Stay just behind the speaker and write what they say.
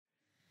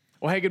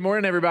Well, hey, good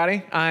morning,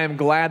 everybody. I am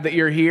glad that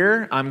you're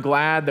here. I'm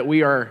glad that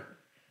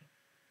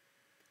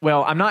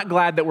I'm not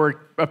glad that we're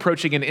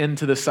approaching an end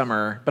to the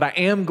summer, but I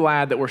am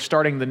glad that we're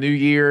starting the new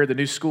year, the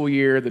new school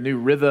year, the new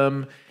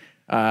rhythm.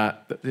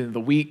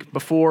 The week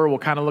before will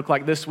kind of look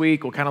like this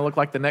week, will kind of look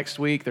like the next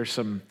week. There's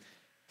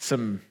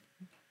some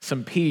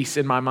peace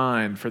in my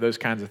mind for those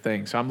kinds of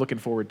things, so I'm looking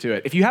forward to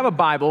it. If you have a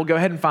Bible, go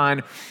ahead and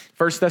find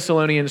 1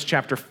 Thessalonians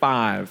chapter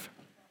 5.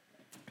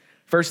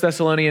 1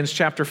 Thessalonians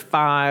chapter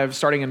 5,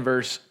 starting in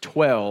verse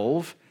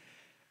 12.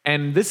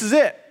 And this is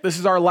it. This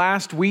is our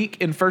last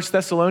week in 1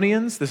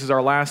 Thessalonians. This is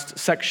our last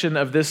section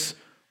of this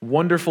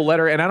wonderful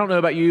letter. And I don't know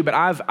about you, but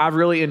I've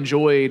really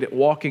enjoyed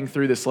walking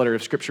through this letter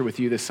of Scripture with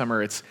you this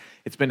summer. It's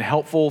been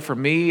helpful for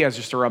me as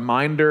just a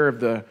reminder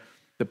of the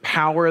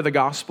power of the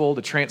gospel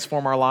to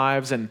transform our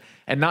lives and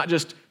not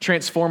just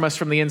transform us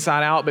from the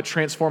inside out, but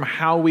transform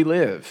how we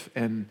live.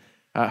 And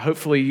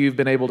hopefully you've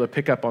been able to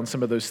pick up on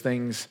some of those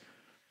things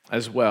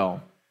as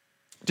well.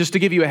 Just to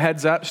give you a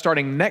heads up,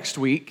 starting next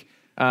week,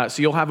 so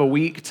you'll have a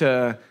week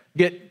to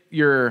get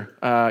your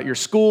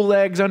school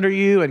legs under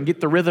you and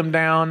get the rhythm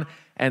down.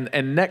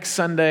 And next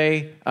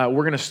Sunday, we're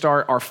going to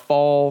start our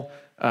fall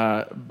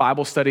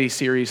Bible study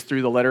series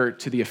through the letter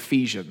to the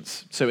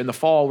Ephesians. So in the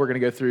fall, we're going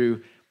to go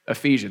through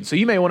Ephesians. So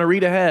you may want to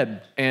read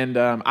ahead. And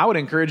I would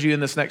encourage you in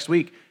this next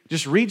week,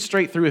 just read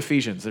straight through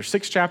Ephesians. There's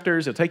 6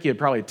 chapters. It'll take you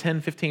probably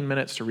 10, 15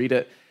 minutes to read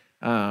it.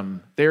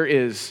 There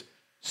is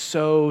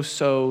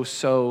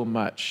so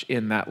much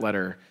in that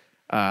letter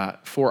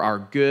for our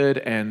good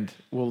and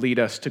will lead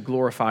us to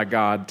glorify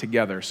God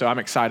together. So I'm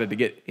excited to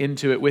get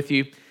into it with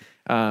you.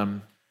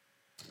 But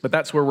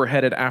that's where we're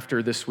headed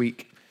after this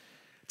week.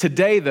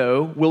 Today,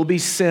 though, we'll be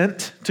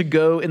sent to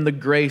go in the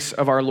grace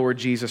of our Lord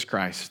Jesus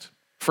Christ.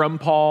 From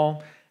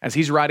Paul, as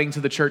he's writing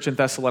to the church in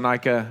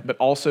Thessalonica, but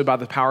also by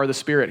the power of the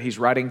Spirit, he's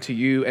writing to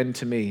you and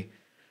to me.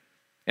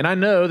 And I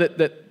know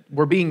that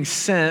we're being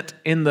sent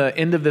in the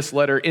end of this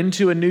letter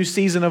into a new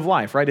season of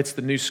life, right? It's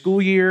the new school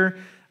year.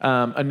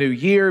 A new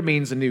year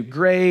means a new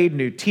grade,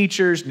 new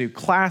teachers, new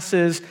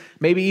classes,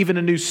 maybe even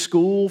a new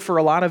school for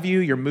a lot of you.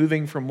 You're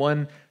moving from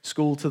one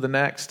school to the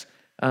next.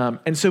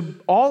 And so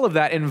all of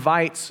that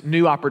invites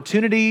new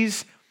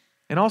opportunities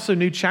and also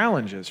new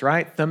challenges,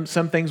 right?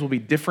 Some things will be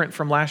different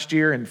from last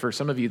year, and for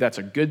some of you, that's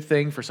a good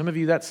thing. For some of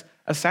you, that's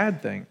a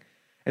sad thing.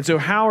 And so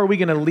how are we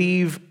going to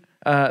leave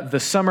the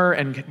summer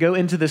and go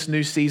into this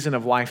new season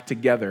of life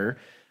together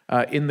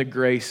in the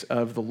grace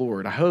of the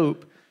Lord? I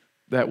hope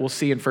that we'll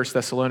see in 1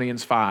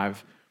 Thessalonians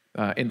 5,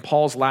 in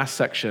Paul's last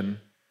section,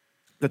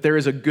 that there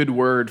is a good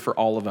word for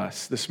all of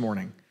us this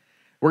morning.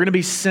 We're going to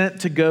be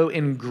sent to go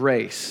in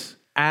grace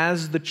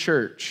as the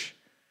church,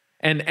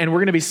 and we're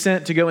going to be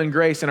sent to go in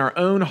grace in our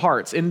own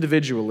hearts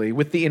individually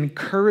with the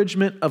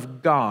encouragement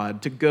of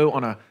God to go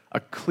on a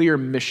clear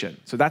mission.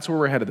 So that's where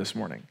we're headed this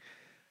morning.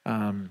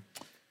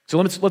 So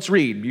let's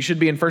read. You should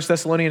be in 1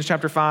 Thessalonians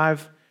chapter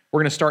 5.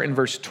 We're going to start in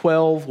verse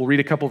 12. We'll read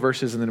a couple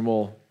verses and then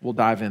we'll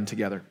dive in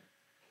together.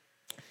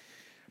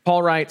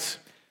 Paul writes,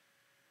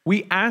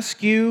 "We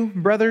ask you,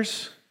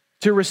 brothers,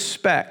 to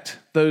respect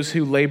those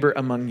who labor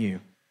among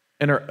you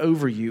and are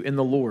over you in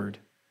the Lord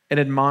and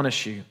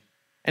admonish you,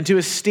 and to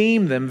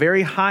esteem them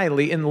very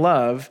highly in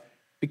love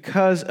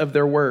because of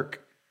their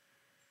work.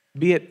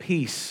 Be at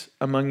peace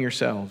among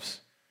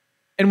yourselves.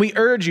 And we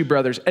urge you,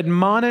 brothers,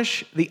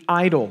 admonish the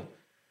idle,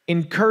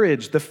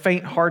 encourage the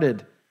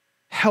faint-hearted,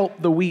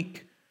 help the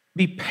weak,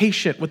 be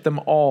patient with them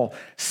all.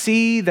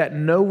 See that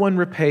no one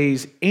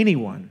repays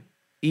anyone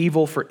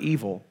evil for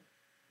evil,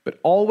 but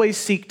always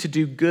seek to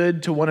do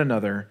good to one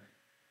another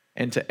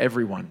and to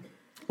everyone."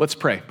 Let's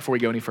pray before we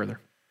go any further.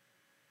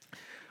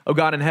 Oh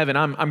God in heaven,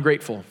 I'm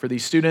grateful for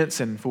these students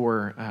and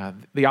for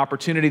the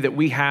opportunity that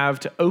we have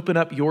to open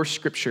up your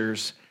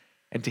scriptures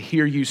and to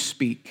hear you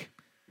speak.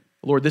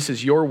 Lord, this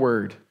is your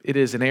word. It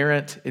is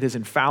inerrant, it is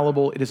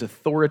infallible, it is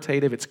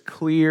authoritative, it's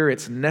clear,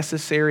 it's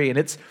necessary, and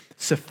it's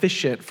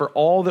sufficient for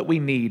all that we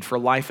need for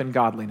life and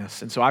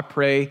godliness. And so I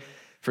pray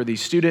for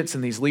these students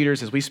and these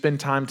leaders as we spend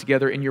time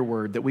together in your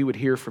word, that we would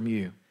hear from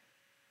you.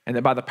 And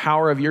that by the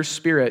power of your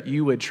Spirit,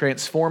 you would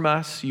transform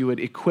us, you would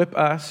equip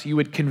us, you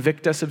would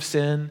convict us of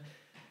sin,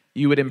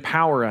 you would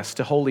empower us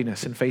to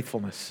holiness and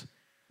faithfulness.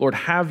 Lord,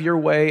 have your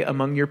way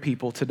among your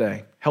people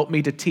today. Help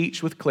me to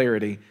teach with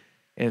clarity.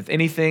 And if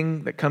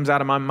anything that comes out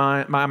of my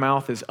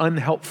mouth is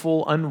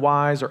unhelpful,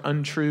 unwise, or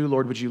untrue,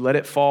 Lord, would you let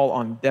it fall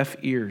on deaf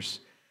ears?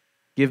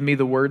 Give me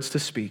the words to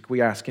speak,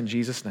 we ask in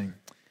Jesus' name.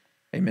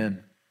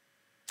 Amen.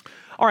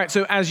 All right,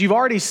 so as you've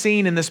already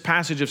seen in this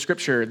passage of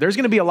Scripture, there's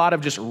going to be a lot of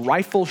just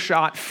rifle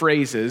shot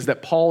phrases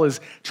that Paul is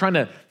trying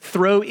to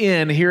throw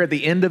in here at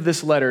the end of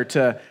this letter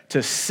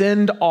to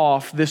send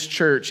off this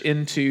church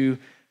into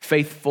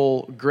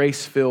faithful,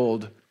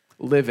 grace-filled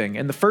living.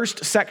 And the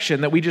first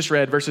section that we just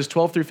read, verses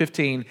 12 through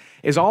 15,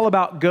 is all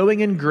about going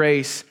in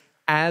grace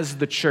as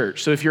the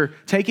church. So if you're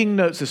taking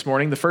notes this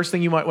morning, the first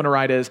thing you might want to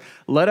write is,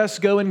 let us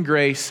go in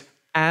grace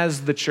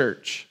as the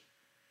church.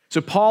 So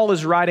Paul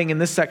is writing in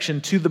this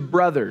section to the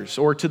brothers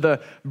or to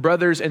the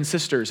brothers and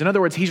sisters. In other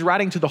words, he's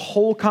writing to the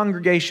whole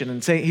congregation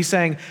and he's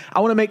saying, I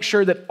want to make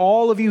sure that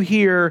all of you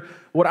hear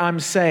what I'm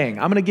saying.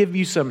 I'm going to give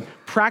you some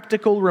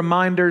practical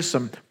reminders,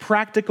 some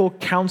practical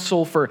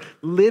counsel for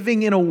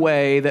living in a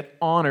way that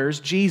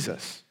honors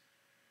Jesus.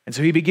 And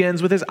so he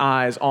begins with his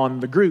eyes on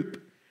the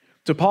group.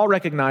 So Paul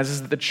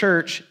recognizes that the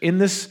church in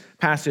this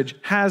passage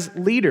has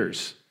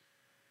leaders.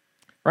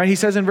 Right? He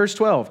says in verse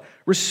 12,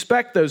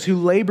 respect those who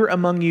labor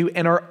among you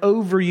and are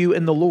over you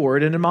in the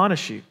Lord and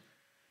admonish you.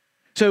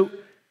 So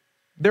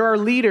there are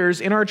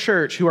leaders in our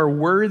church who are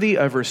worthy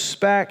of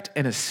respect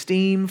and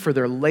esteem for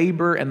their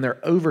labor and their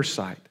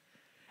oversight.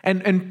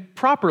 And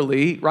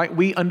properly, right,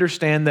 we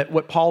understand that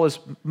what Paul is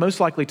most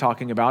likely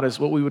talking about is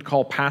what we would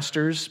call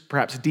pastors,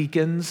 perhaps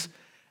deacons.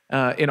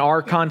 In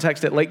our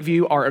context at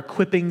Lakeview, our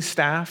equipping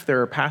staff,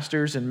 there are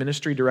pastors and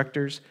ministry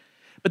directors.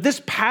 But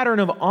this pattern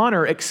of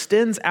honor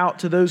extends out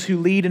to those who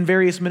lead in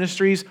various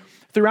ministries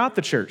throughout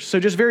the church. So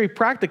just very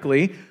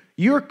practically,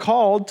 you're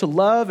called to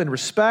love and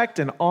respect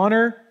and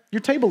honor your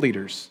table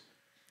leaders.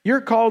 You're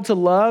called to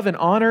love and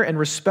honor and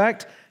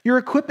respect your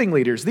equipping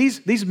leaders.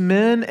 These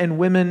men and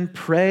women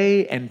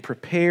pray and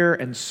prepare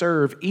and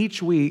serve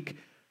each week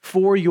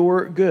for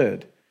your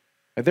good.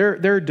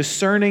 They're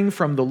discerning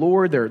from the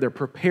Lord. They're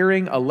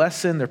preparing a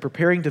lesson. They're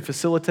preparing to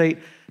facilitate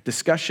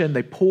discussion.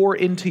 They pour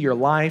into your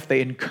life.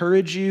 They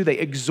encourage you. They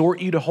exhort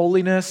you to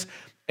holiness.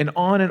 And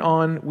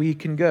on we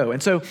can go.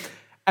 And so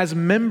as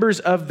members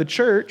of the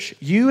church,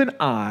 you and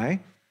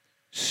I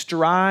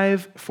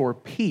strive for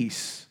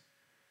peace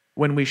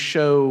when we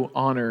show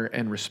honor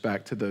and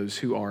respect to those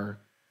who are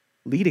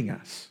leading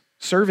us,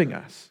 serving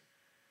us.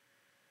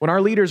 When our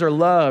leaders are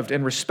loved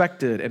and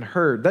respected and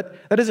heard,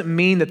 that doesn't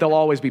mean that they'll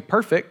always be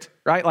perfect,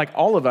 right? Like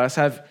all of us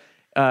have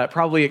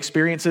probably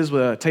experiences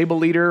with a table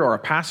leader or a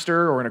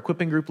pastor or an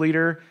equipping group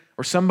leader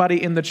or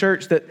somebody in the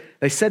church that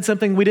they said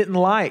something we didn't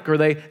like or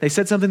they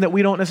said something that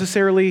we don't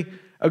necessarily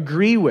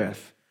agree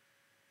with.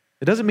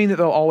 It doesn't mean that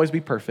they'll always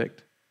be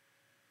perfect,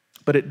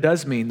 but it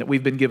does mean that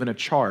we've been given a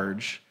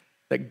charge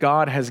that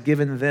God has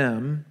given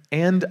them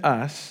and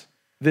us,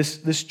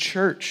 this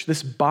church,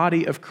 this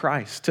body of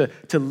Christ,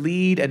 to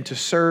lead and to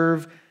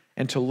serve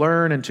and to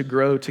learn and to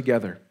grow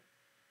together.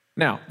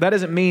 Now, that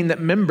doesn't mean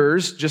that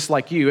members, just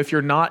like you, if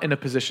you're not in a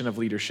position of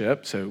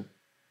leadership, so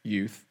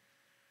youth,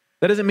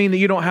 that doesn't mean that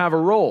you don't have a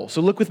role.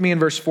 So look with me in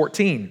verse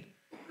 14.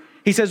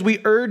 He says, we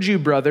urge you,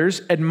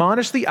 brothers,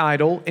 admonish the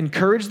idle,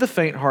 encourage the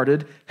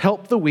faint-hearted,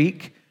 help the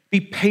weak,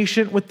 be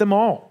patient with them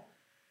all.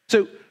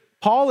 So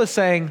Paul is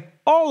saying,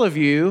 all of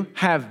you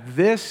have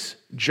this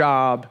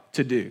job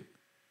to do.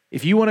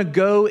 If you want to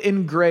go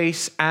in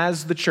grace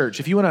as the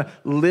church, if you want to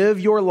live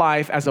your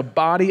life as a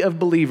body of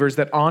believers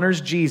that honors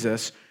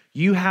Jesus,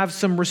 you have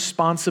some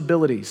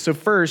responsibilities. So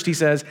first, he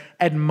says,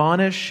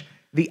 admonish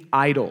the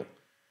idle.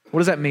 What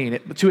does that mean?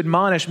 To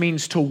admonish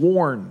means to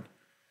warn,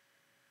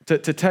 to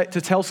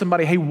tell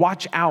somebody, hey,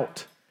 watch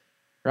out,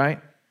 right?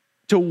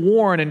 To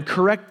warn and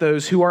correct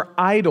those who are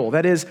idle,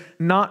 that is,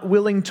 not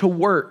willing to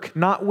work,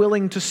 not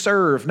willing to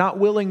serve, not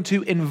willing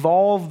to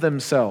involve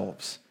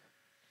themselves.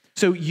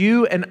 So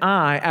you and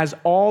I, as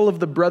all of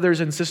the brothers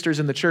and sisters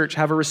in the church,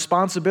 have a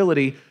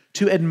responsibility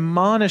to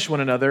admonish one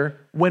another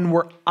when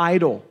we're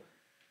idle.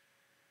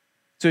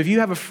 So if you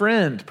have a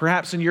friend,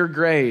 perhaps in your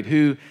grade,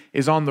 who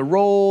is on the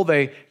roll,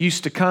 they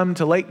used to come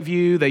to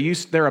Lakeview,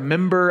 they're a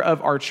member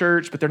of our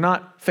church, but they're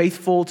not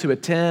faithful to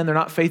attend, they're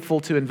not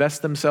faithful to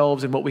invest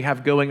themselves in what we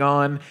have going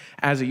on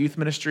as a youth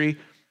ministry,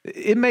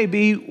 it may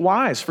be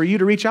wise for you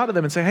to reach out to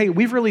them and say, hey,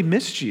 we've really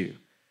missed you.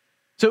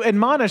 So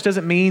admonish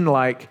doesn't mean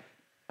like,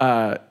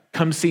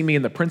 come see me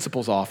in the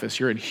principal's office,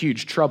 you're in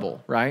huge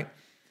trouble, right?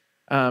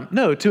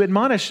 No, to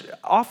admonish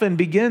often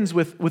begins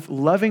with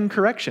loving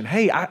correction.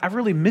 Hey, I've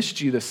really missed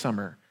you this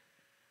summer.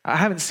 I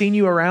haven't seen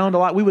you around a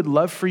lot. We would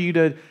love for you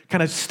to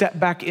kind of step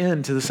back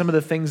into some of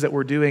the things that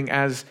we're doing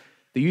as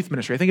the youth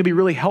ministry. I think it'd be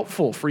really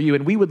helpful for you,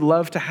 and we would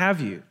love to have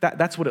you.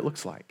 That's what it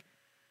looks like.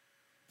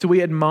 So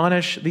we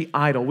admonish the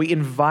idle. We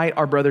invite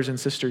our brothers and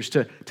sisters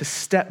to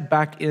step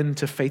back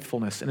into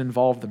faithfulness and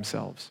involve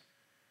themselves.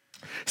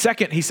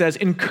 Second, he says,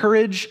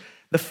 encourage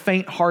the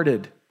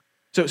faint-hearted.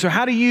 So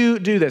how do you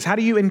do this? How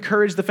do you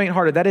encourage the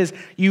faint-hearted? That is,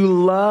 you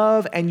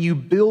love and you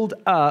build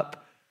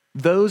up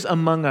those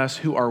among us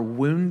who are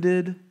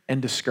wounded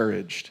and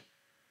discouraged.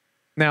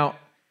 Now,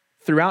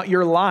 throughout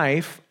your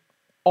life,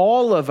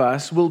 all of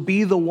us will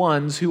be the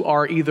ones who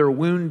are either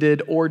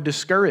wounded or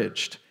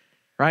discouraged,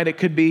 right? It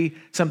could be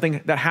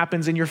something that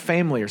happens in your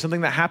family or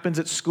something that happens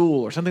at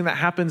school or something that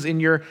happens in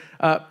your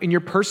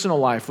personal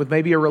life with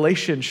maybe a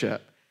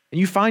relationship. And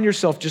you find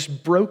yourself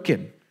just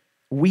broken,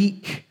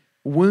 weak,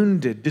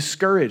 wounded,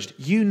 discouraged.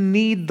 You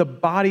need the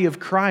body of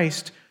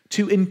Christ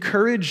to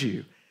encourage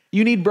you.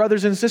 You need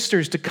brothers and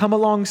sisters to come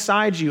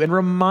alongside you and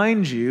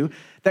remind you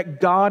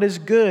that God is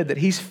good, that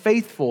he's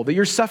faithful, that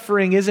your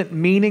suffering isn't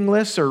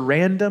meaningless or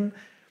random.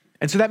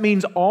 And so that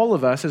means all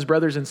of us as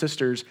brothers and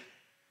sisters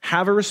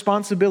have a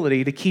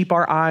responsibility to keep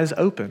our eyes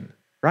open,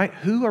 right?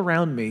 Who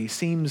around me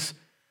seems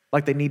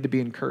like they need to be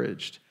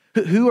encouraged?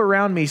 Who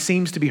around me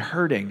seems to be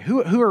hurting?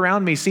 Who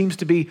around me seems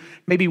to be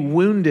maybe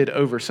wounded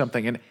over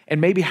something?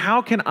 And maybe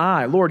how can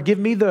I, Lord, give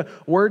me the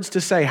words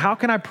to say, how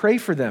can I pray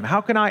for them?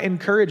 How can I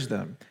encourage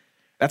them?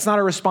 That's not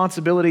a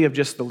responsibility of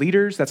just the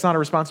leaders. That's not a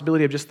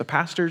responsibility of just the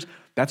pastors.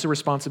 That's a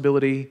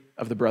responsibility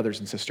of the brothers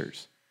and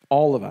sisters.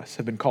 All of us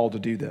have been called to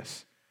do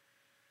this.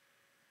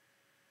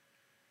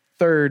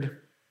 Third,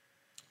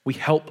 we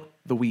help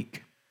the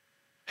weak.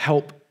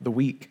 Help the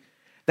weak.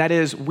 That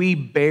is, we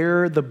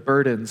bear the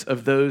burdens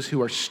of those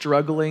who are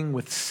struggling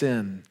with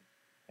sin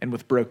and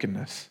with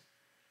brokenness.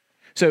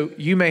 So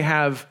you may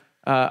have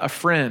a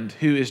friend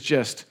who is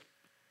just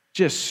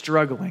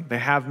struggling. They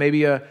have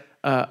maybe a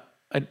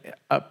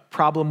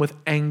problem with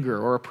anger,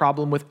 or a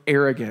problem with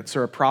arrogance,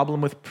 or a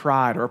problem with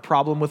pride, or a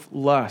problem with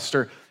lust,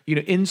 or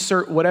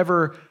insert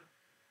whatever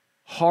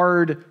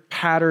hard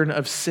pattern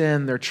of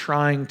sin they're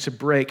trying to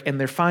break, and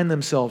they find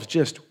themselves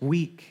just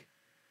weak.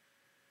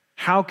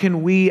 How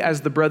can we,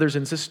 as the brothers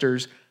and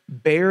sisters,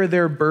 bear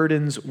their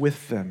burdens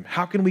with them?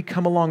 How can we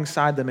come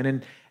alongside them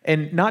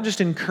and not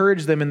just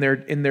encourage them in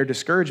their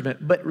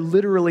discouragement, but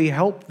literally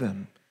help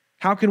them?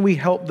 How can we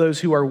help those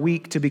who are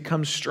weak to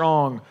become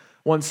strong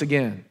once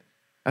again?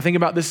 I think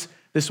about this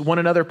one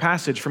another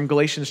passage from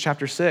Galatians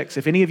chapter 6.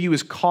 If any of you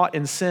is caught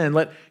in sin,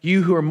 let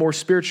you who are more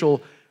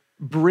spiritual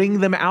bring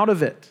them out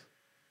of it.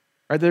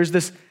 Right? There's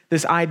this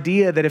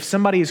idea that if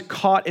somebody is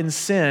caught in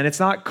sin,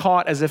 it's not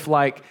caught as if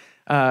like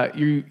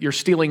you're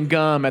stealing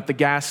gum at the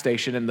gas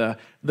station and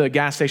the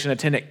gas station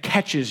attendant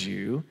catches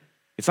you.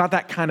 It's not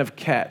that kind of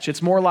catch.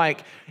 It's more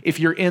like if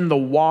you're in the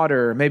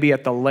water, maybe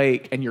at the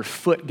lake, and your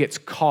foot gets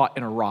caught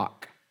in a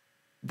rock.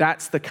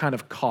 That's the kind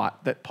of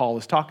caught that Paul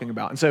is talking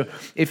about. And so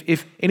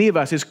if any of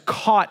us is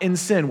caught in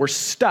sin, we're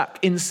stuck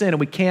in sin and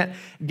we can't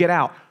get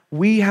out,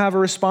 we have a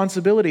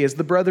responsibility as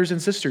the brothers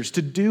and sisters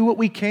to do what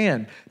we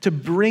can to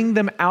bring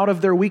them out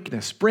of their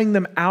weakness, bring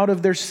them out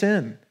of their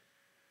sin,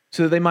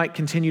 so that they might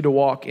continue to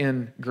walk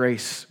in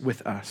grace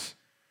with us.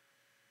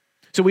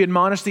 So we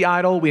admonish the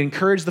idle, we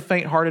encourage the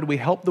faint-hearted, we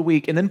help the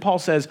weak, and then Paul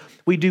says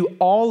we do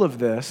all of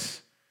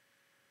this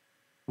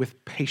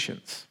with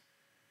patience.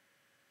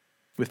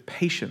 With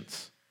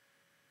patience.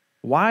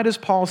 Why does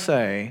Paul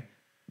say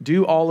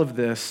do all of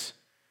this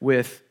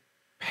with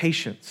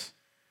patience?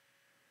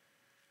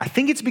 I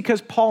think it's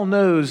because Paul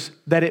knows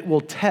that it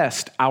will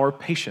test our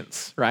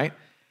patience, right?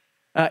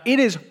 It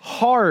is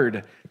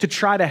hard to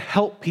try to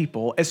help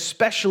people,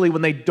 especially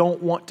when they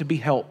don't want to be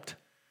helped.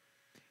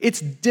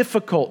 It's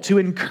difficult to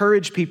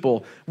encourage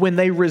people when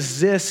they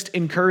resist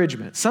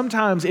encouragement.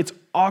 Sometimes it's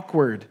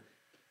awkward.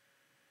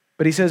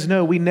 But he says,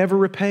 no, we never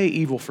repay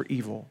evil for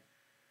evil.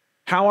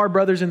 How our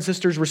brothers and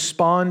sisters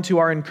respond to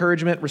our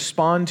encouragement,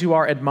 respond to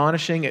our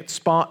admonishing,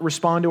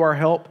 respond to our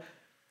help,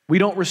 we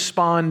don't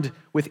respond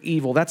with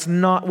evil. That's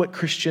not what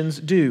Christians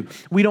do.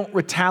 We don't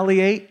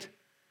retaliate.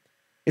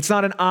 It's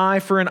not an eye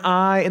for an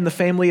eye in the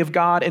family of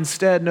God.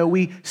 Instead, no,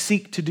 we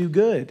seek to do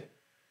good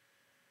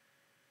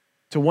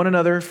to one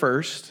another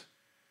first,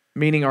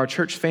 meaning our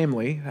church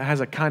family has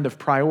a kind of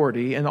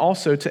priority, and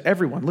also to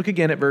everyone. Look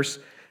again at verse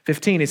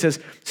 15. It says,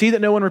 see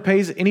that no one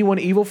repays anyone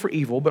evil for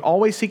evil, but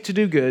always seek to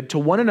do good to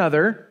one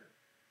another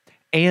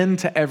and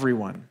to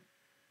everyone.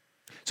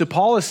 So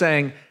Paul is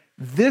saying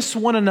this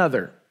one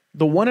another,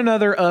 the one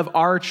another of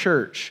our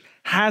church,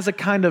 has a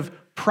kind of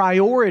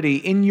priority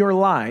in your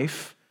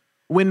life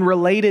when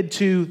related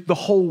to the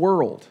whole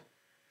world.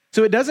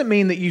 So it doesn't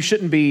mean that you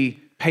shouldn't be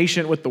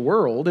patient with the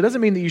world. It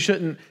doesn't mean that you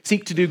shouldn't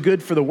seek to do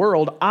good for the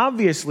world.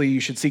 Obviously, you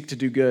should seek to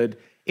do good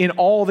in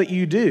all that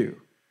you do.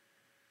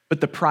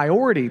 But the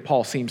priority,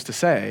 Paul seems to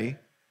say,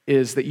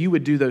 is that you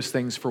would do those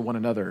things for one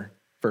another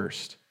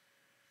first.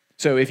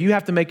 So if you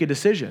have to make a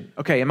decision,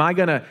 okay, am I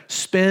going to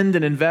spend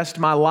and invest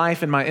my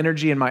life and my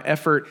energy and my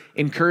effort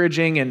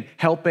encouraging and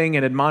helping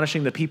and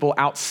admonishing the people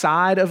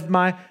outside of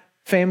my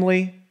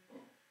family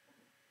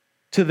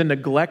to the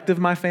neglect of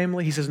my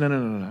family? He says,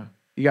 no.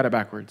 You got it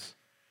backwards.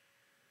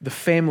 The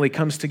family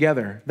comes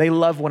together. They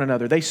love one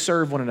another. They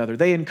serve one another.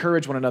 They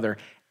encourage one another.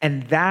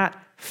 And that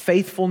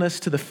faithfulness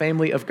to the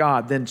family of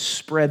God then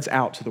spreads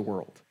out to the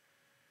world.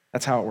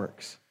 That's how it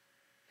works.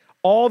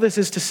 All this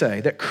is to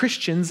say that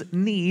Christians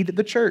need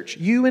the church.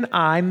 You and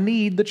I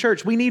need the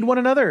church. We need one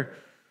another.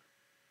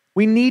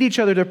 We need each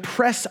other to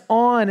press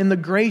on in the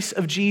grace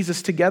of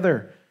Jesus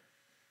together.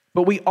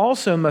 But we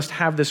also must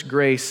have this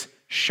grace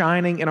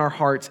shining in our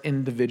hearts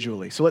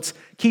individually. So let's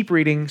keep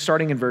reading,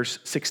 starting in verse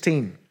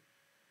 16.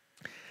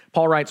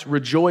 Paul writes,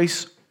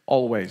 rejoice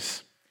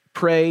always,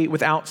 pray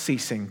without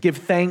ceasing, give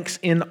thanks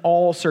in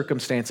all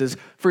circumstances,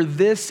 for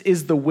this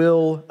is the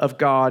will of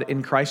God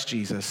in Christ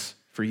Jesus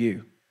for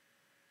you.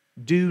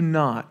 Do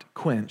not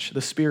quench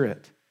the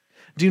Spirit.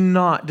 Do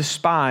not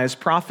despise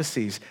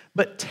prophecies,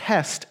 but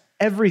test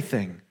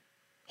everything.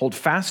 Hold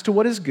fast to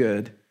what is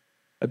good.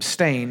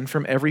 Abstain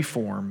from every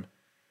form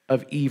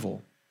of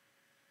evil.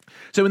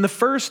 So in the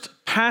first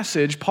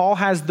passage, Paul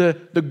has the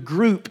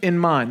group in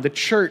mind, the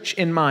church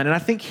in mind. And I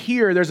think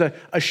here there's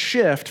a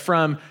shift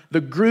from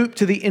the group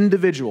to the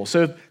individual.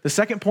 So the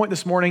second point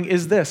this morning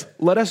is this: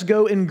 let us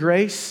go in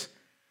grace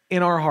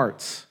in our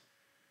hearts.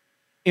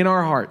 in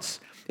our hearts.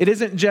 It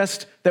isn't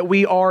just that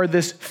we are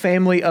this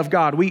family of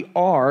God. We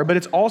are, but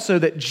it's also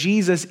that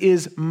Jesus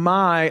is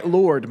my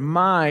Lord,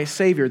 my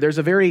Savior. There's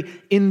a very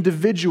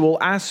individual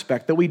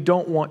aspect that we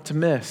don't want to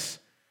miss.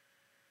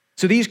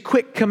 So these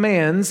quick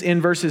commands in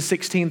verses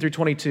 16 through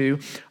 22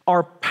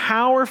 are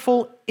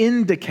powerful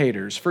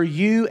indicators for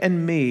you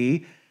and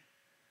me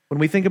when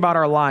we think about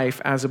our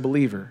life as a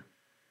believer.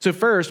 So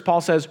first,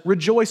 Paul says,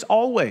 rejoice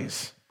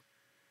always.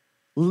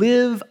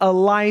 Live a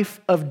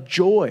life of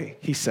joy,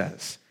 he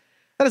says.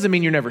 That doesn't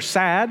mean you're never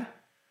sad,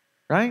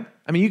 right?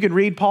 I mean, you can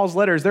read Paul's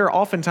letters. There are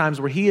often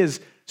times where he is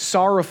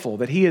sorrowful,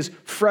 that he is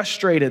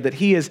frustrated, that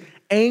he is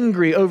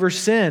angry over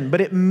sin. But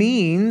it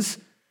means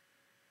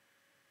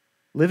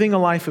living a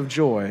life of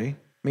joy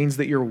means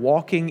that you're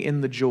walking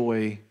in the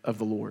joy of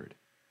the Lord.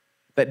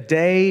 That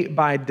day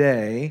by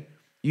day,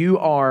 you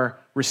are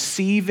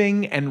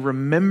receiving and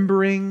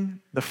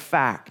remembering the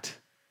fact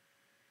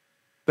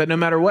that no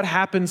matter what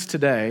happens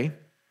today,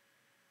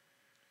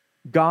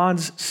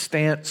 God's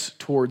stance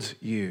towards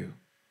you,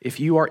 if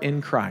you are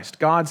in Christ,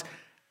 God's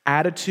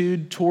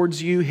attitude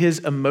towards you, his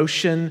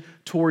emotion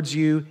towards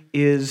you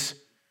is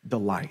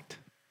delight.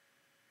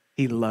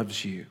 He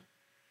loves you.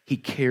 He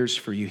cares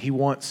for you. He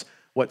wants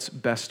what's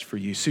best for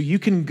you. So you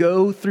can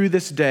go through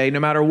this day, no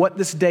matter what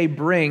this day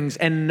brings,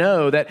 and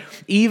know that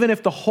even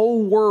if the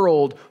whole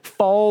world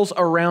falls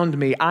around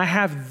me, I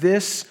have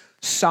this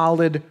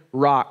solid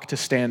rock to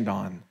stand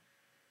on.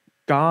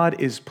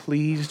 God is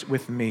pleased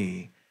with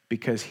me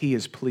because he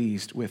is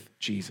pleased with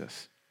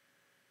Jesus.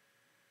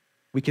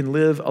 We can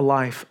live a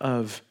life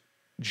of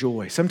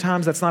joy.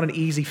 Sometimes that's not an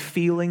easy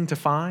feeling to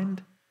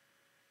find.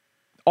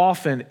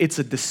 Often it's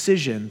a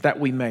decision that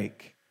we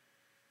make.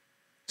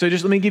 So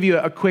just let me give you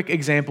a quick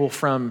example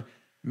from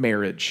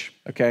marriage,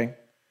 okay?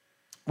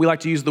 We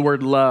like to use the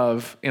word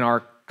love in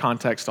our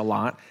context a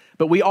lot,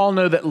 but we all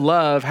know that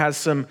love has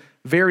some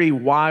very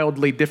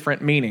wildly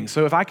different meanings.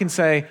 So if I can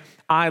say,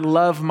 I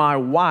love my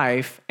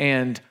wife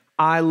and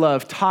I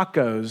love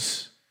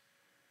tacos,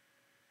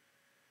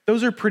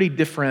 those are pretty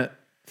different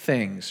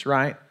things,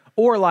 right?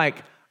 Or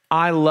like,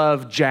 I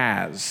love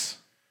jazz,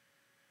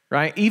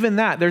 right? Even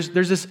that,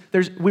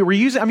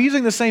 I'm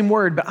using the same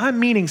word, but I'm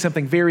meaning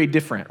something very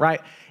different, right?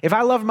 If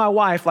I love my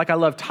wife like I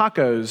love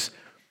tacos,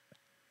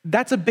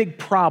 that's a big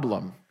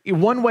problem,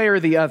 one way or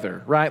the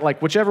other, right?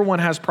 Like whichever one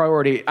has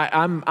priority,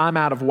 I'm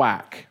out of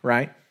whack,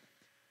 right?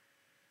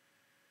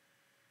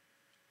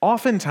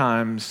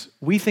 Oftentimes,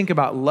 we think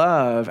about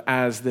love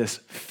as this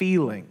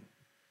feeling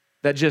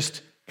that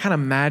just kind of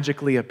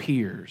magically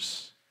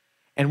appears.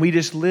 And we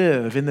just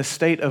live in the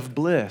state of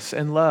bliss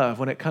and love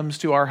when it comes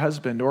to our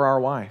husband or our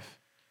wife.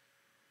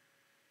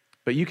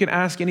 But you can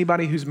ask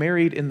anybody who's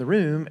married in the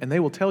room, and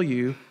they will tell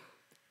you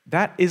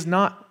that is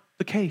not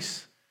the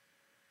case.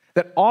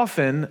 That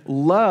often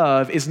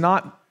love is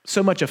not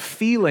so much a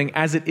feeling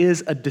as it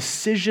is a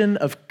decision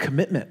of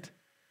commitment.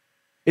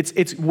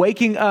 It's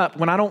waking up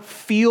when I don't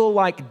feel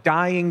like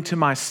dying to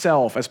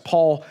myself, as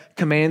Paul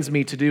commands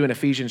me to do in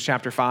Ephesians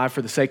chapter 5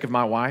 for the sake of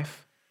my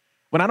wife.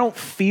 When I don't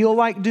feel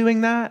like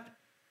doing that,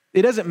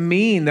 it doesn't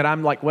mean that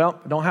I'm like, well,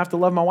 I don't have to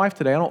love my wife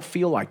today. I don't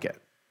feel like it.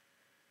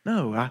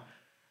 No,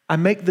 I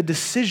make the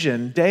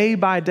decision day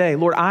by day.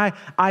 Lord,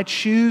 I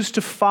choose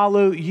to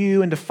follow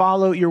you and to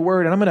follow your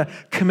word, and I'm going to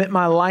commit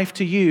my life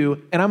to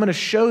you, and I'm going to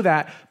show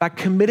that by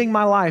committing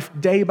my life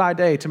day by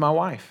day to my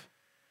wife.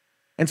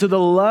 And so the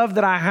love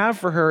that I have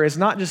for her is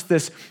not just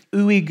this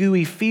ooey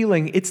gooey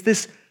feeling, it's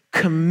this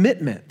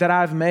commitment that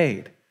I've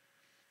made.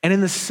 And in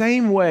the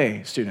same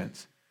way,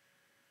 students,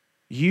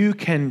 you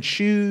can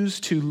choose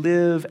to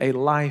live a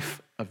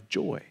life of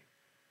joy.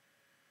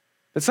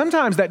 That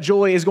sometimes that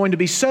joy is going to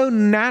be so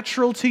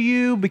natural to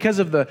you because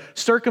of the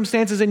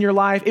circumstances in your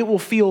life. It will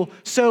feel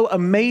so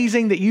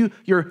amazing that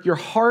your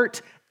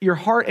heart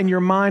and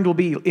your mind will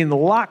be in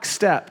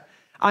lockstep.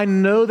 I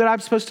know that I'm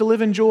supposed to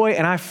live in joy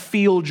and I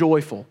feel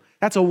joyful.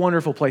 That's a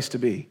wonderful place to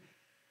be.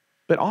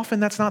 But often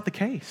that's not the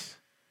case.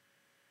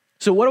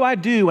 So what do I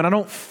do when I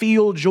don't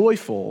feel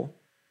joyful?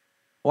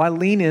 Well, I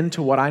lean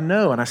into what I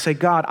know and I say,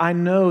 God, I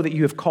know that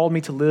you have called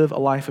me to live a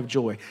life of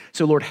joy.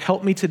 So Lord,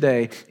 help me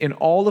today in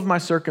all of my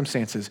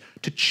circumstances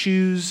to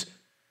choose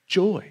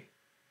joy.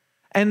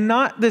 And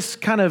not this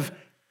kind of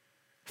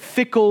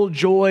fickle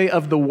joy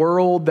of the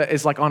world that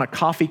is like on a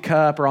coffee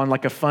cup or on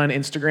like a fun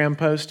Instagram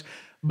post,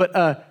 but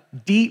a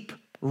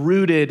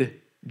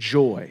deep-rooted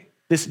joy.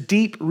 This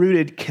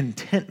deep-rooted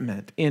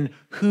contentment in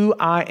who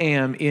I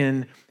am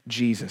in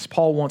Jesus.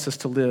 Paul wants us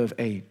to live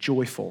a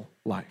joyful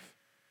life.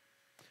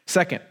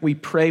 Second, we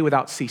pray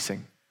without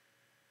ceasing.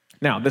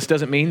 Now, this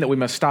doesn't mean that we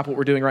must stop what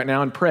we're doing right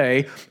now and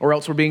pray, or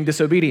else we're being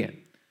disobedient,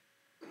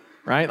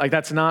 right? Like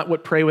that's not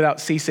what pray without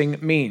ceasing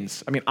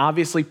means. I mean,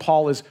 obviously,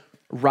 Paul is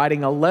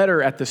writing a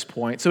letter at this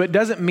point, so it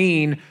doesn't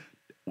mean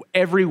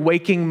every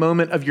waking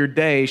moment of your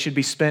day should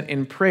be spent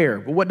in prayer.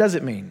 But what does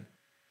it mean?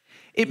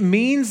 It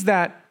means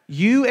that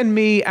you and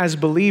me as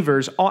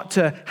believers ought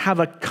to have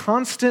a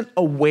constant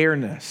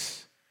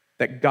awareness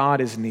that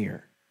God is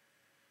near,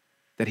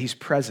 that he's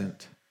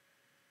present,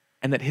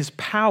 and that his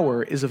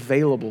power is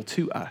available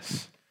to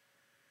us.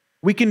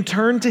 We can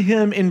turn to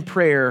him in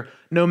prayer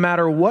no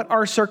matter what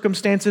our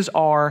circumstances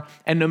are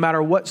and no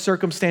matter what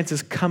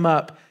circumstances come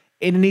up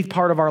in any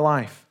part of our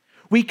life.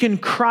 We can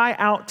cry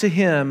out to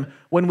him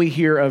when we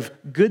hear of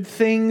good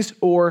things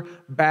or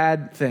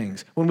bad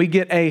things, when we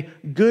get a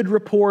good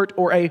report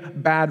or a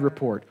bad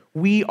report.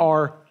 We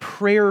are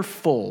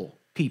prayerful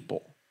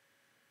people.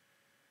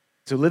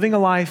 So living a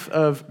life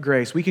of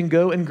grace, we can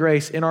go in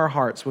grace in our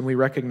hearts when we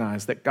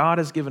recognize that God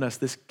has given us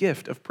this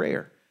gift of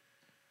prayer.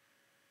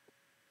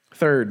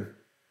 Third,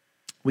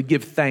 we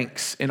give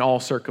thanks in all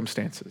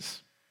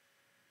circumstances.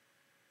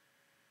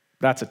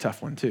 That's a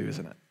tough one too,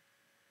 isn't it?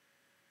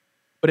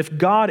 But if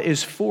God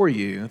is for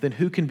you, then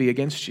who can be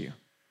against you?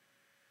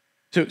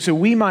 So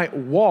we might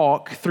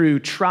walk through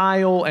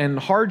trial and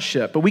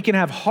hardship, but we can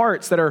have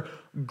hearts that are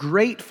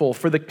grateful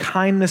for the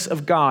kindness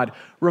of God,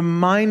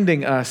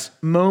 reminding us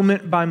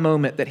moment by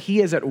moment that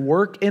he is at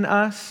work in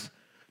us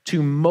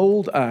to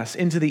mold us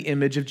into the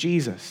image of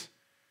Jesus.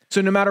 So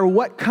no matter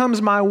what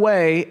comes my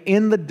way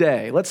in the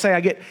day, let's say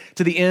I get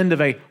to the end of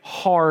a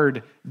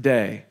hard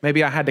day.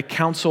 Maybe I had to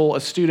counsel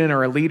a student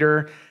or a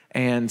leader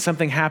and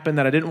something happened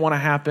that I didn't want to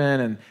happen.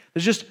 And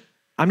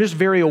I'm just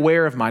very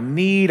aware of my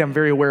need. I'm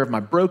very aware of my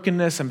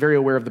brokenness. I'm very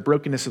aware of the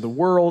brokenness of the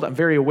world. I'm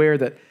very aware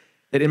that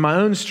in my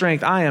own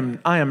strength, I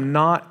am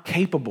not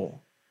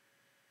capable.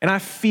 And I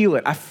feel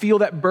it. I feel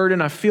that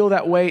burden. I feel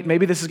that weight.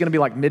 Maybe this is going to be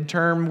like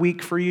midterm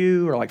week for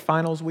you or like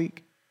finals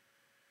week.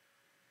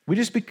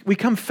 We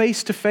come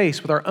face to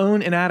face with our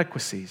own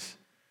inadequacies.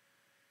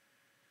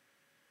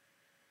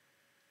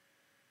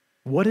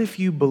 What if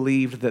you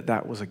believed that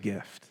that was a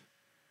gift?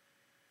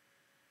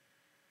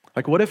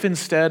 Like, what if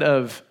instead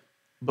of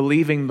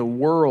believing the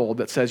world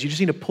that says you just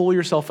need to pull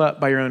yourself up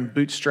by your own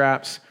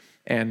bootstraps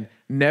and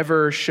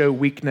never show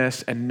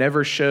weakness and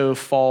never show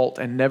fault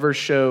and never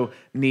show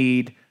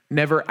need,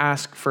 never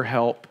ask for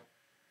help,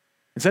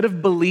 instead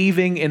of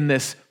believing in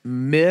this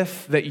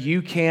myth that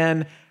you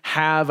can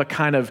have a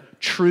kind of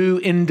true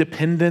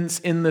independence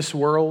in this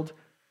world,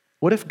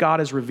 what if God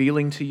is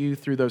revealing to you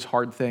through those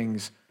hard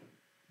things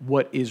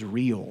what is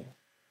real?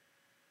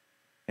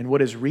 And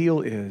what is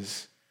real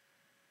is,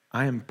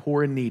 I am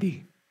poor and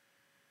needy,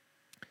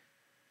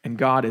 and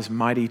God is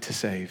mighty to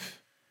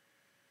save,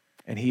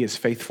 and he is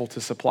faithful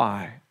to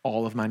supply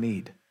all of my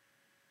need.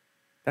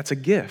 That's a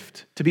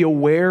gift. To be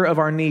aware of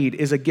our need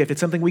is a gift. It's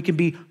something we can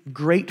be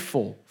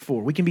grateful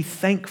for. We can be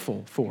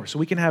thankful for. So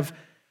we can have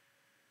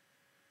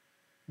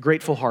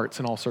grateful hearts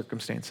in all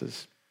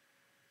circumstances.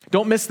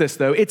 Don't miss this,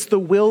 though. It's the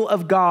will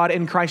of God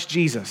in Christ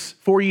Jesus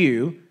for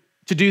you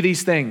to do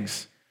these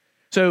things.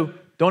 So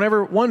don't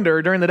ever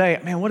wonder during the day,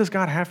 man, what does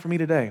God have for me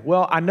today?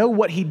 Well, I know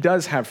what he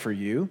does have for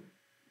you.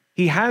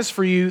 He has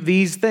for you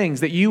these things,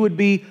 that you would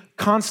be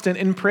constant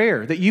in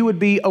prayer, that you would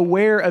be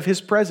aware of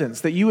his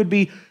presence, that you would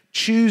be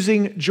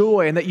choosing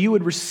joy, and that you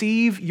would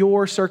receive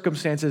your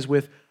circumstances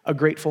with a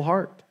grateful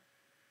heart.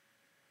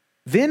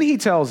 Then he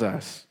tells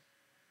us,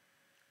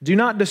 do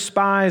not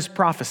despise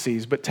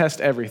prophecies, but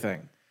test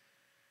everything.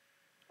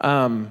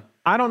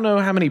 I don't know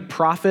how many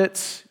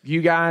prophets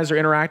you guys are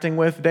interacting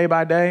with day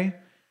by day.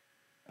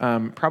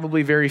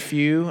 Probably very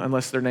few,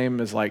 unless their name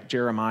is like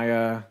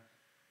Jeremiah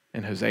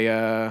and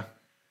Hosea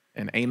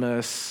and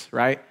Amos,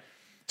 right?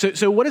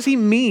 So what does he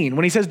mean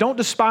when he says, don't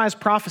despise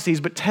prophecies,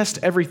 but test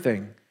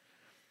everything?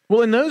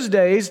 Well, in those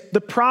days,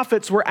 the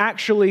prophets were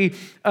actually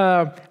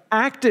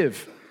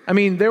active. I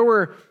mean, there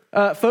were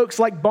folks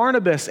like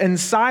Barnabas and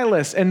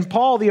Silas and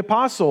Paul the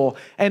apostle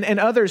and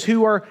others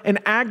who are an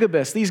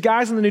Agabus, these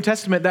guys in the New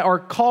Testament that are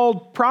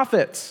called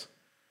prophets.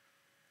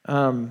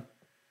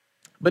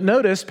 But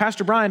notice,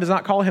 Pastor Brian does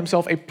not call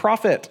himself a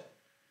prophet,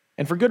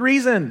 and for good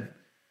reason.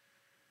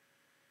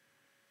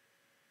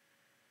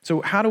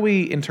 So how do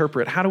we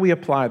interpret, how do we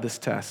apply this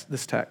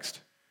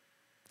text?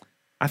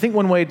 I think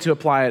one way to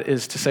apply it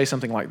is to say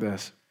something like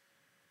this.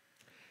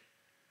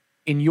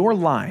 In your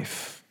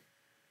life,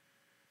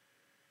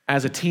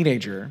 as a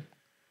teenager,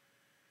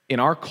 in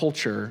our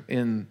culture,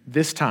 in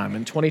this time,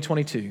 in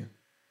 2022,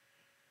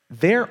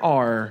 there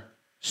are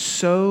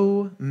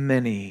so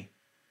many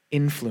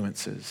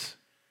influences,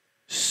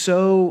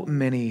 so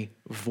many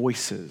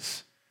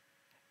voices,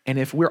 and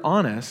if we're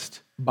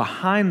honest,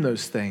 behind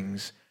those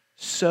things,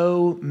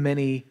 so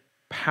many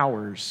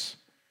powers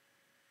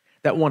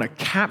that want to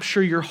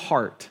capture your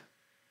heart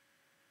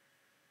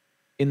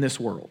in this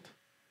world.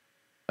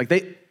 Like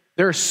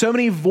there are so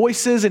many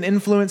voices and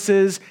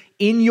influences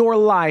in your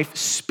life,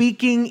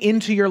 speaking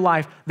into your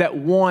life, that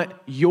want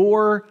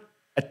your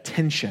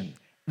attention.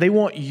 They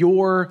want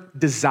your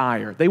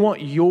desire. They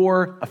want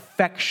your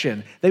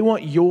affection. They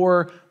want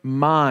your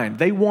mind.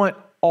 They want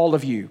all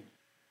of you.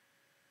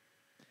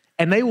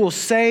 And they will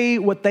say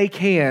what they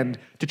can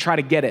to try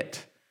to get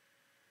it.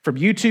 From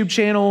YouTube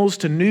channels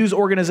to news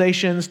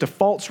organizations to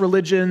false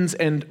religions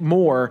and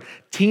more,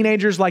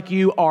 teenagers like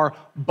you are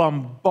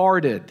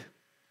bombarded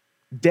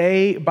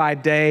day by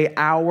day,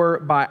 hour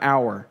by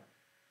hour.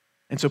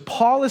 And so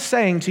Paul is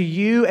saying to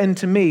you and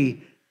to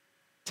me,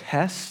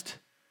 test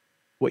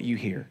what you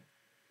hear.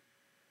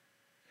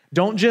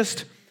 Don't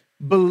just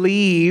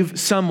believe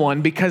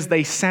someone because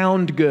they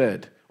sound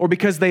good, or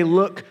because they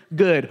look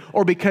good,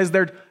 or because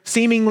they're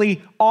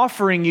seemingly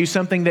offering you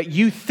something that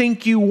you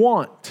think you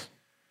want.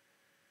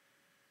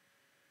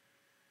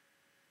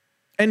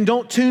 And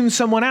don't tune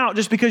someone out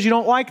just because you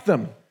don't like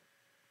them,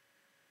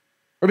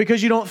 or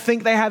because you don't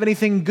think they have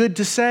anything good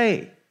to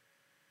say.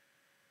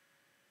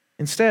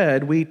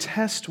 Instead, we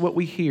test what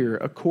we hear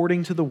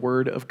according to the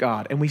Word of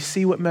God, and we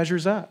see what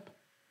measures up.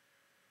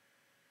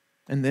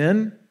 And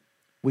then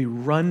we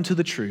run to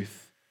the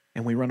truth,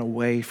 and we run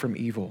away from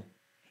evil.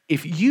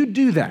 If you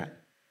do that,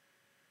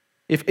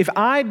 if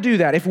I do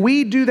that, if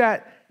we do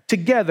that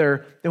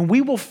together, then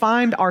we will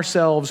find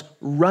ourselves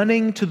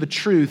running to the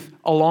truth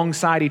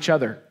alongside each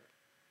other.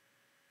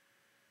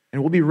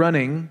 And we'll be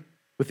running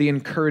with the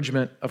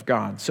encouragement of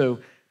God. So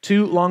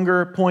 2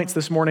 longer points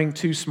this morning,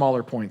 2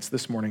 smaller points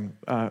this morning.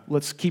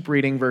 Let's keep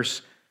reading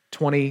verse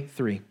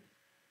 23.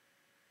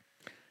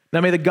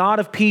 Now may the God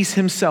of peace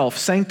himself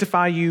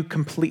sanctify you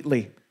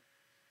completely,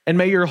 and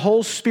may your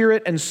whole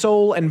spirit and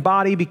soul and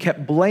body be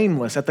kept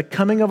blameless at the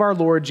coming of our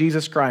Lord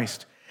Jesus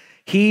Christ.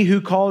 He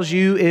who calls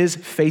you is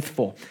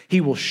faithful. He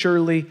will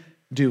surely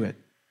do it.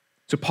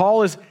 So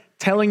Paul is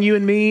telling you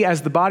and me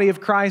as the body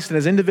of Christ and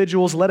as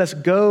individuals, let us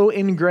go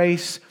in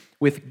grace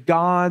with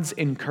God's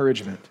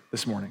encouragement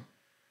this morning.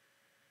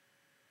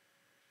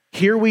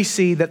 Here we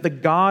see that the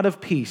God of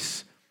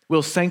peace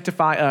will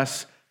sanctify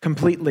us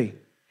completely.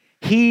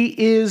 He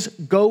is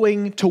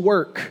going to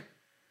work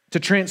to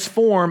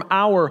transform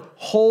our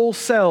whole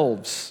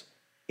selves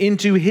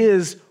into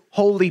his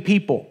holy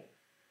people.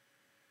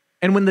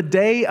 And when the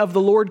day of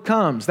the Lord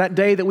comes, that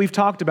day that we've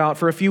talked about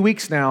for a few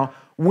weeks now,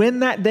 when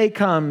that day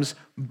comes,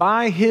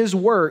 by his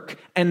work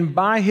and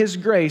by his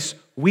grace,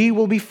 we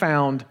will be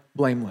found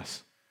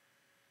blameless.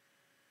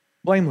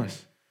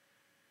 Blameless.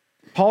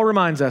 Paul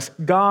reminds us,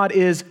 God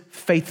is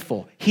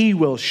faithful. He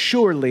will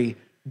surely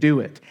do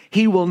it.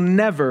 He will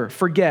never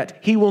forget.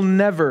 He will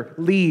never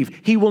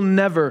leave. He will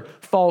never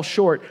fall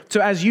short. So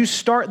as you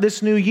start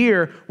this new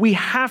year, we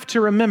have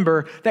to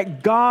remember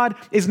that God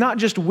is not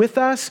just with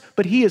us,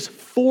 but he is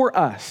for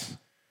us.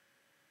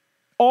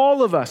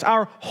 All of us,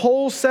 our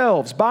whole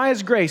selves, by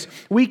his grace,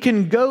 we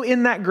can go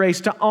in that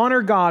grace to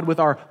honor God with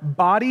our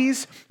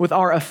bodies, with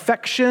our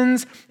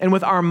affections, and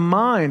with our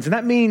minds. And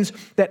that means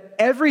that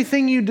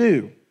everything you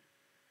do,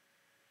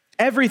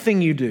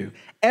 everything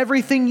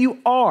you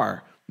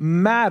are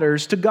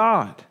matters to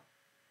God.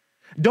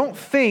 Don't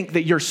think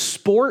that your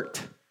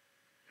sport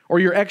or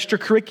your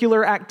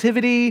extracurricular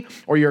activity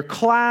or your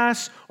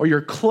class or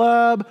your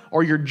club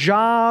or your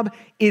job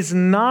is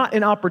not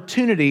an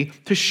opportunity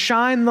to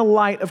shine the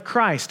light of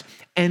Christ.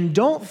 And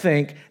don't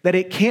think that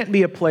it can't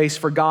be a place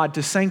for God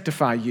to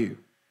sanctify you.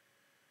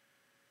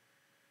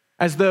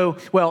 As though,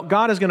 well,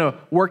 God is going to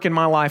work in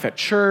my life at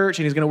church,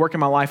 and he's going to work in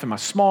my life in my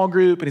small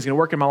group, and he's going to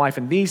work in my life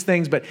in these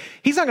things, but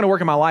he's not going to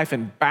work in my life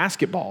in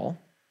basketball.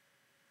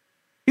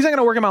 He's not going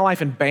to work in my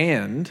life in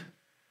band.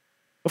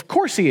 Of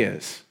course he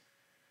is.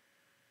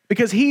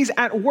 Because he's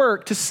at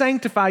work to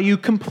sanctify you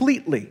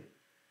completely.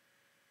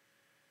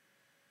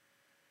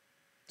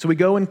 So we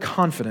go in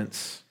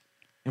confidence,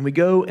 and we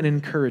go in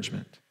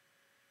encouragement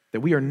that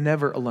we are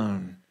never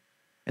alone,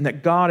 and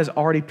that God has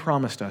already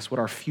promised us what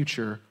our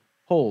future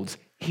holds.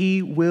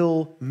 He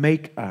will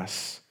make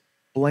us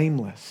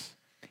blameless.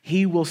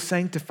 He will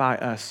sanctify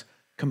us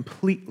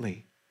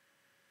completely.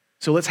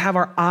 So let's have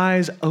our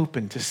eyes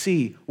open to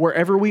see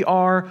wherever we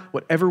are,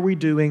 whatever we're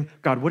doing,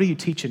 God, what are you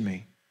teaching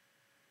me?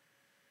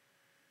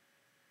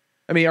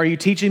 I mean, are you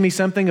teaching me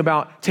something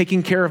about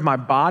taking care of my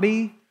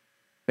body?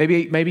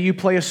 Maybe you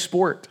play a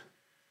sport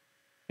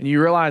and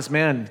you realize,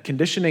 man,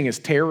 conditioning is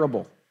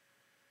terrible.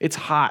 It's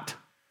hot.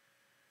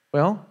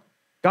 Well,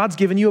 God's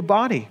given you a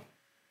body.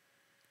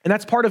 And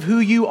that's part of who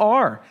you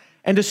are.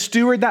 And to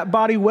steward that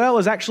body well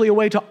is actually a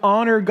way to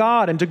honor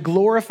God and to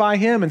glorify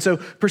him. And so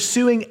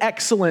pursuing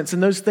excellence in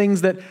those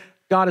things that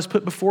God has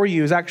put before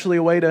you is actually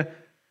a way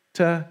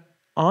to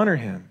honor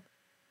him.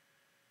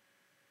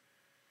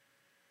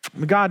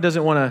 God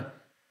doesn't want to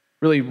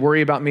really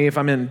worry about me if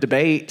I'm in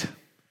debate.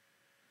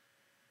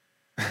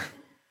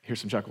 Here's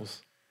some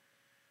chuckles.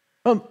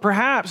 Well,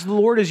 perhaps the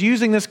Lord is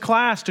using this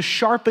class to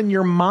sharpen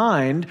your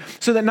mind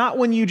so that not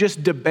when you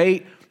just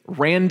debate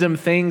random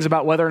things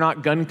about whether or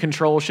not gun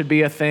control should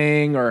be a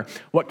thing or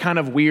what kind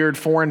of weird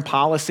foreign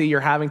policy you're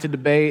having to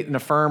debate and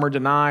affirm or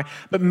deny,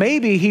 but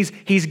maybe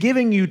he's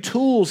giving you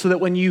tools so that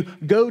when you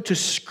go to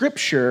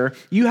Scripture,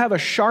 you have a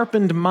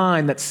sharpened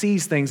mind that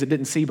sees things it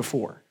didn't see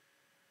before.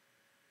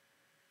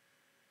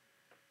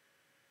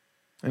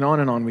 And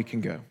on we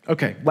can go.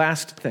 Okay,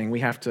 last thing,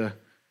 we have to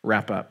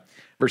wrap up.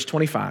 Verse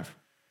 25.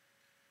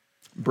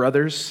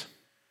 Brothers,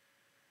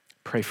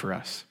 pray for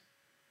us.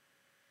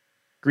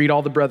 Greet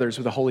all the brothers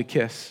with a holy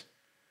kiss.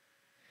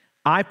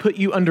 I put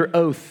you under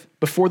oath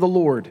before the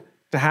Lord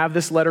to have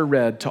this letter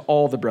read to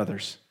all the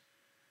brothers.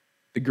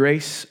 The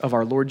grace of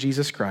our Lord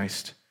Jesus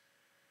Christ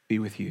be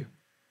with you.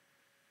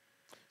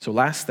 So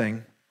last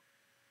thing,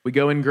 we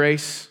go in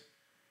grace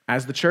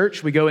as the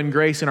church. We go in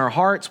grace in our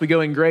hearts. We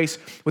go in grace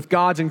with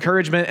God's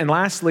encouragement. And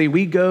lastly,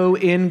 we go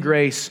in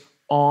grace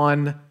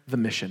on the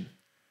mission.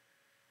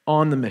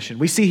 On the mission.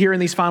 We see here in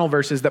these final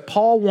verses that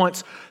Paul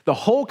wants the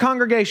whole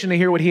congregation to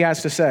hear what he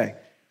has to say.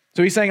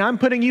 So he's saying, I'm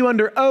putting you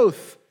under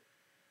oath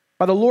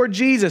by the Lord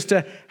Jesus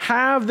to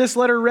have this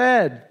letter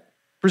read.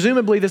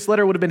 Presumably, this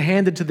letter would have been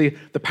handed to the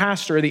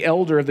pastor or the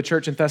elder of the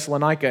church in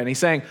Thessalonica. And he's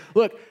saying,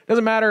 look, it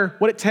doesn't matter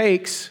what it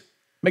takes.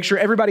 Make sure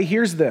everybody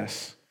hears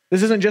this.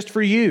 This isn't just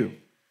for you.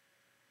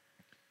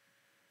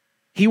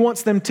 He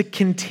wants them to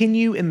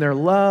continue in their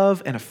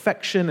love and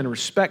affection and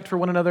respect for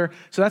one another.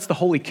 So that's the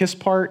holy kiss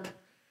part,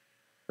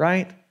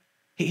 right?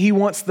 He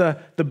wants the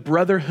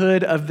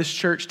brotherhood of this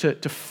church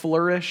to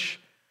flourish.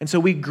 And so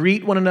we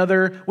greet one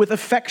another with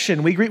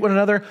affection. We greet one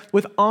another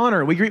with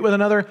honor. We greet one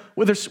another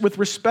with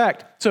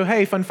respect. So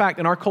hey, fun fact,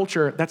 in our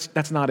culture,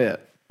 that's not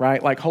it,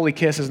 right? Like holy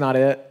kiss is not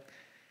it.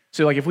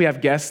 So like if we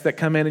have guests that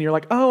come in and you're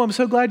like, oh, I'm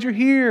so glad you're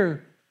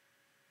here.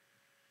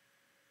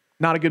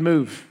 Not a good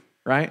move,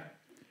 right?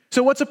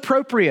 So what's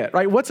appropriate,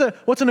 right? What's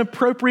an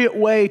appropriate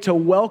way to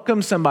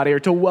welcome somebody or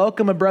to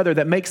welcome a brother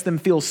that makes them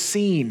feel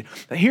seen?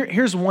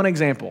 Here's one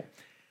example.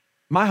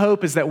 My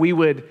hope is that we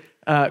would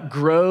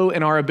grow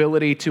in our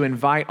ability to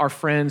invite our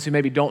friends who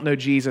maybe don't know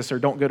Jesus or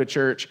don't go to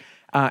church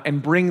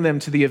and bring them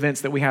to the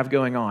events that we have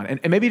going on.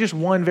 And maybe just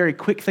one very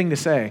quick thing to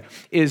say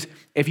is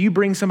if you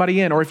bring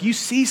somebody in or if you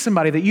see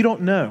somebody that you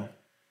don't know,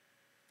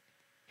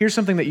 here's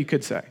something that you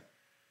could say.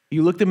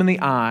 You look them in the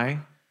eye,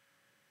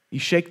 you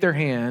shake their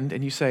hand,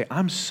 and you say,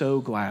 I'm so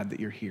glad that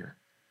you're here.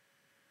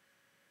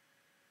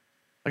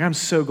 Like, I'm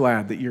so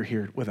glad that you're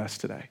here with us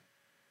today.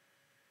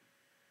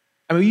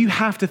 I mean, you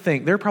have to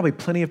think, there are probably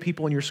plenty of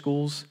people in your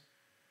schools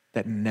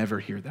that never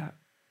hear that.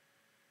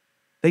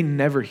 They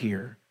never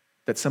hear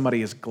that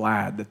somebody is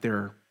glad that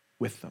they're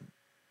with them.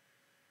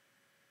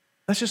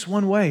 That's just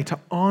one way to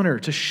honor,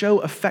 to show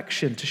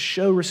affection, to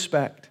show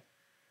respect.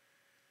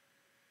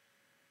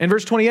 In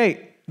verse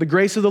 28, the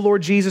grace of the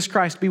Lord Jesus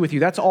Christ be with you.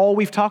 That's all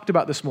we've talked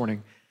about this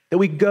morning, that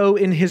we go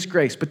in his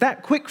grace. But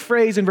that quick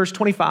phrase in verse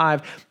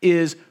 25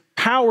 is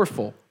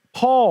powerful.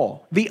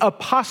 Paul, the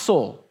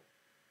apostle,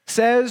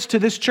 says to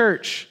this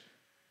church,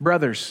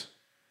 brothers,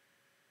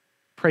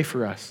 pray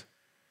for us.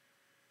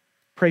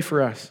 Pray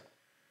for us.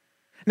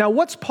 Now,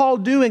 what's Paul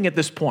doing at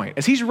this point?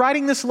 As he's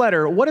writing this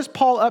letter, what is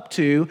Paul up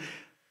to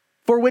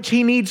for which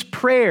he needs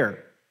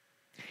prayer?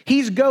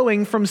 He's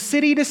going from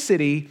city to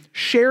city,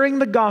 sharing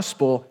the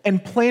gospel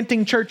and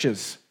planting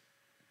churches.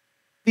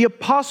 The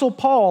Apostle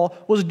Paul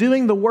was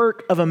doing the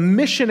work of a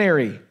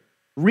missionary,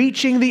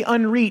 reaching the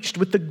unreached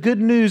with the good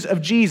news of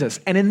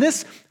Jesus. And in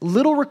this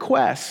little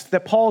request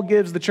that Paul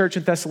gives the church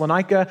in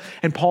Thessalonica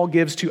and Paul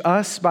gives to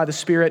us by the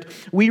Spirit,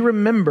 we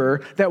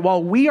remember that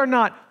while we are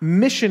not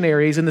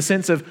missionaries in the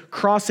sense of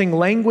crossing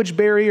language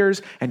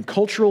barriers and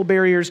cultural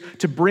barriers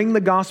to bring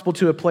the gospel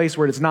to a place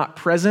where it is not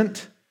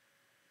present,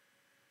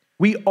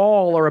 we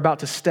all are about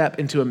to step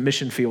into a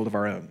mission field of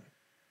our own.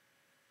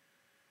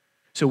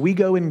 So we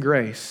go in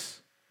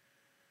grace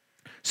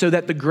so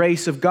that the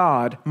grace of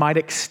God might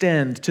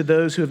extend to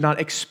those who have not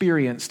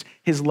experienced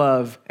his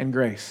love and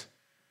grace.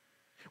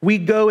 We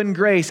go in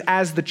grace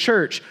as the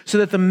church so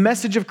that the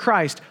message of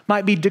Christ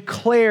might be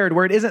declared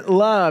where it isn't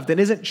loved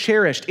and isn't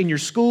cherished in your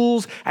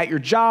schools, at your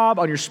job,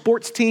 on your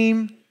sports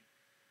team.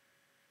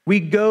 We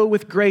go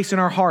with grace in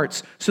our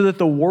hearts so that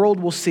the world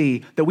will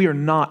see that we are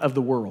not of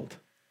the world.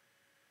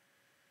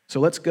 So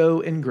let's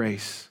go in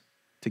grace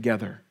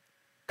together,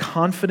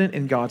 confident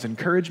in God's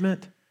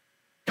encouragement,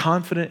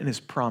 confident in his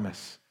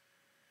promise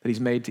that he's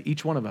made to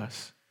each one of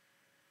us.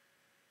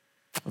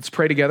 Let's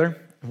pray together,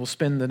 and we'll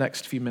spend the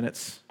next few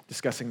minutes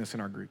discussing this in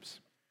our groups.